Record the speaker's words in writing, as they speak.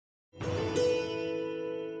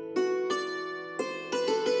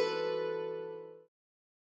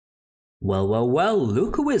Well,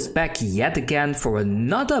 look who is back yet again for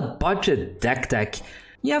another budget deck.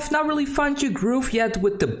 You have not really found your groove yet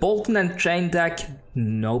with the Bolton and Chain deck?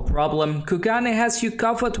 No problem, Kugane has you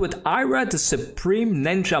covered with Ira, the supreme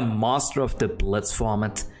ninja master of the Blitz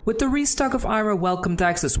format. With the restock of Ira welcome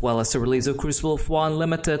decks as well as the release of Crucible of War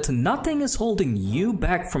Unlimited, nothing is holding you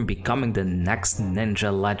back from becoming the next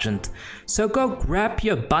ninja legend. So go grab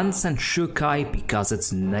your buns and shukai because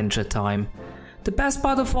it's ninja time. The best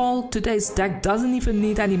part of all, today's deck doesn't even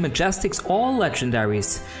need any Majestics or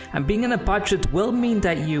Legendaries, and being in a budget will mean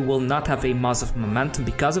that you will not have a massive momentum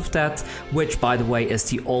because of that, which by the way is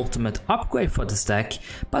the ultimate upgrade for this deck,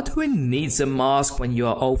 but who needs a mask when you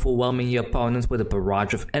are overwhelming your opponent with a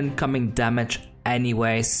barrage of incoming damage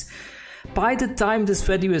anyways? By the time this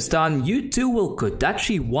video is done, you too will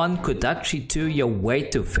Kodachi 1, Kodachi 2 your way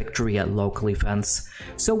to victory at local events.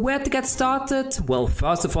 So where to get started? Well,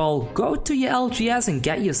 first of all, go to your LGS and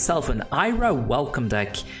get yourself an Ira welcome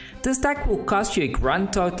deck. This deck will cost you a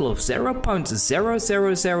grand total of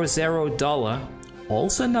 $0.0000,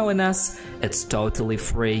 also known as it's totally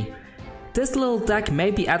free. This little deck may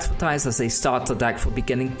be advertised as a starter deck for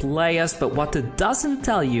beginning players, but what it doesn't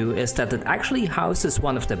tell you is that it actually houses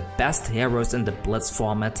one of the best heroes in the Blitz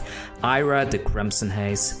format, Ira the Crimson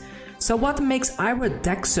Haze. So what makes Ira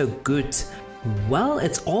deck so good? Well,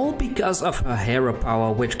 it's all because of her hero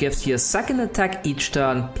power, which gives you a second attack each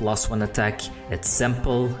turn plus 1 attack. It's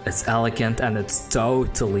simple, it's elegant, and it's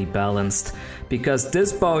totally balanced. Because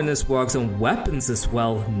this bonus works on weapons as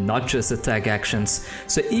well, not just attack actions.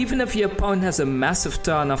 So even if your opponent has a massive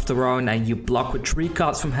turn of their own and you block with 3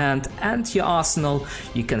 cards from hand and your arsenal,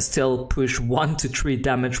 you can still push 1 to 3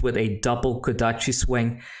 damage with a double Kodachi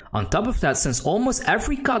swing. On top of that, since almost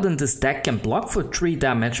every card in this deck can block for 3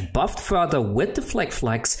 damage, buffed further with the Flic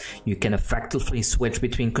Flaks, you can effectively switch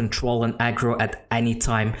between control and aggro at any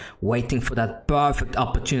time, waiting for that perfect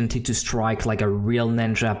opportunity to strike like a real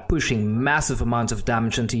ninja, pushing massive amounts of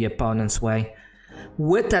damage into your opponent's way.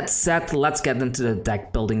 With that said, let's get into the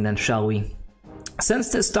deck building then, shall we?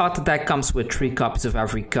 Since this starter deck comes with 3 copies of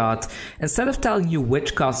every card, instead of telling you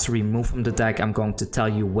which cards to remove from the deck, I'm going to tell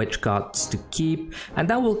you which cards to keep, and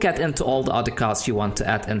then we'll get into all the other cards you want to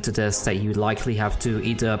add into this that you likely have to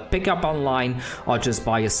either pick up online or just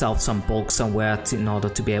buy yourself some bulk somewhere in order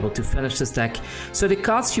to be able to finish this deck. So the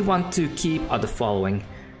cards you want to keep are the following: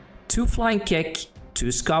 2 Flying Kick,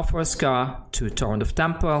 2 Scar for a Scar, 2 Torrent of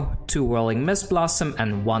Tempo, 2 Whirling Mist Blossom,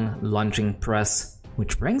 and 1 Lunging Press.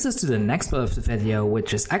 Which brings us to the next part of the video,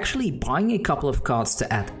 which is actually buying a couple of cards to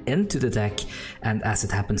add into the deck. And as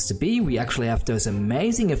it happens to be, we actually have those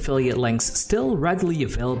amazing affiliate links still readily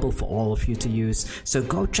available for all of you to use. So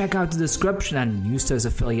go check out the description and use those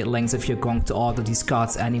affiliate links if you're going to order these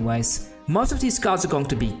cards anyways. Most of these cards are going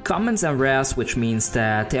to be commons and rares, which means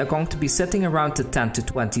that they are going to be sitting around the 10 to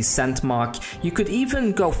 20 cent mark. You could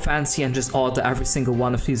even go fancy and just order every single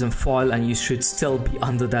one of these in foil and you should still be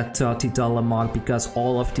under that $30 mark, because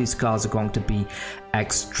all of these cards are going to be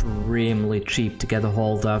extremely cheap to get a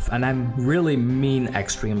hold of, and I really mean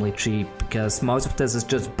extremely cheap, because most of this is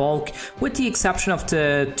just bulk, with the exception of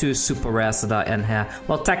the 2 super rares that are in here.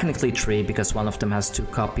 Well, technically 3, because one of them has 2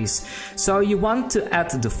 copies. So you want to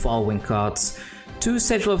add the following cards: 2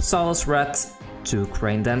 Sigil of Solace red, 2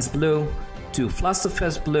 Crane Dance blue, 2 Fluster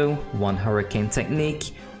Fist blue, 1 Hurricane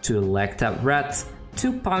Technique, 2 Leg Tap red,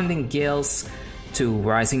 2 Pounding Gales, 2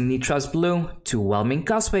 Rising Nitras blue, 2 Whelming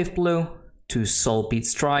Gustwave blue, 2 Soulbead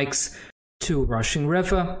Strikes, 2 Rushing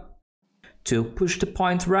River, 2 Push the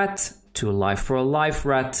Point red, 2 Life for a Life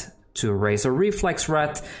red, 2 Razor Reflex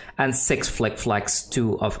red, and 6 Flic Flaks,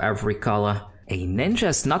 2 of every color. A ninja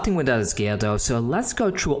is nothing without his gear though, so let's go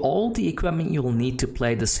through all the equipment you'll need to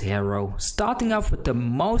play this hero. Starting off with the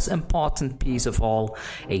most important piece of all,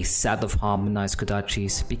 a set of Harmonized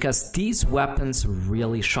Kodachis, because these weapons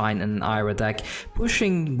really shine in an Ira deck,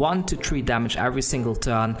 pushing 1 to 3 damage every single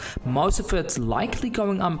turn. Most of it likely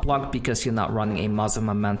going unblocked because you're not running a massive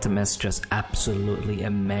momentum is just absolutely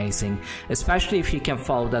amazing, especially if you can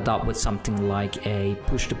follow that up with something like a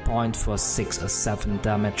Push the Point for 6 or 7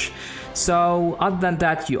 damage. So other than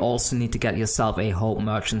that, you also need to get yourself a Hope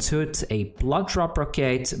Merchant's Hood, a Blood Drop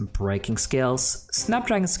Brocade, Breaking Scales,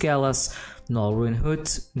 Snapdragon Scalers, Null Rune Hood,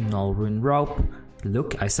 Null Rune Rope,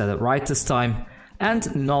 look, I said it right this time,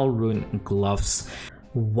 and Null Rune Gloves.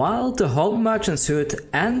 While the Home Merchant's Hood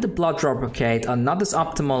and the Blood-Drop Brocade are not as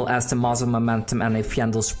optimal as the Mass of Momentum and a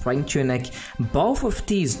Fyendal Spring Tunic, both of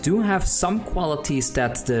these do have some qualities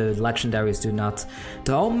that the legendaries do not.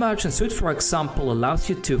 The Home Merchant's Hood, for example, allows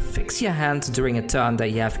you to fix your hand during a turn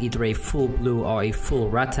that you have either a full blue or a full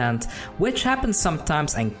red hand, which happens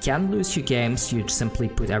sometimes and can lose you games. You simply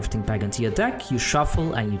put everything back into your deck, you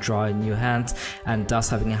shuffle and you draw a new hand, and thus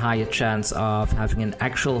having a higher chance of having an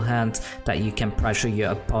actual hand that you can pressure your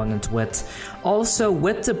opponent with. Also,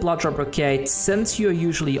 with the Blood-Drop Brocade, since you're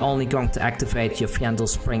usually only going to activate your Fyendal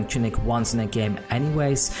Spring Tunic once in a game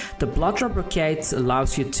anyways, the Blood-Drop Brocade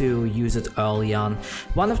allows you to use it early on.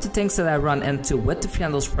 One of the things that I run into with the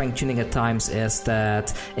Fyendal Spring Tunic at times is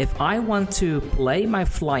that if I want to play my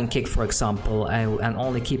Flying Kick, for example, and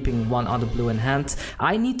only keeping one other blue in hand,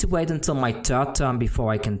 I need to wait until my third turn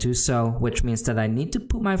before I can do so, which means that I need to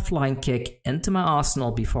put my Flying Kick into my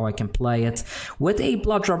arsenal before I can play it. With a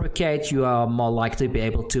Blood-Drop Brocade, you are more likely to be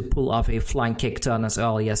able to pull off a Flying Kick turn as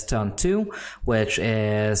early as turn 2, which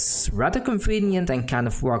is rather convenient and kind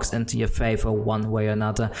of works into your favor one way or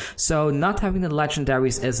another. So not having the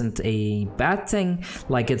legendaries isn't a bad thing.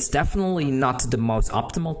 Like, it's definitely not the most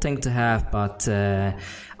optimal thing to have, but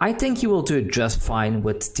I think you will do just fine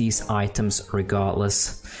with these items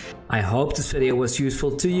regardless. I hope this video was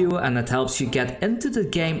useful to you and it helps you get into the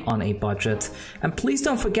game on a budget. And please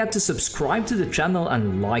don't forget to subscribe to the channel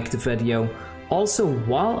and like the video. Also,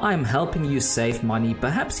 while I'm helping you save money,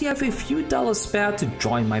 perhaps you have a few dollars spare to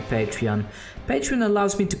join my Patreon. Patreon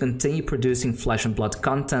allows me to continue producing flesh and blood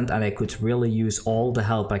content, and I could really use all the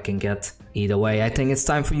help I can get. Either way, I think it's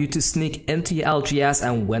time for you to sneak into your LGS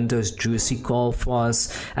and win those juicy call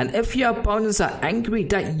floors. And if your opponents are angry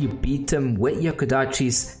that you beat them with your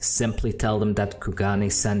Kodachis, simply tell them that Kugane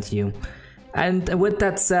sent you. And with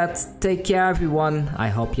that said, take care everyone. I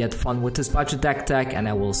hope you had fun with this budget deck tag, and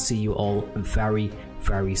I will see you all very,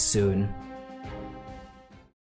 very soon.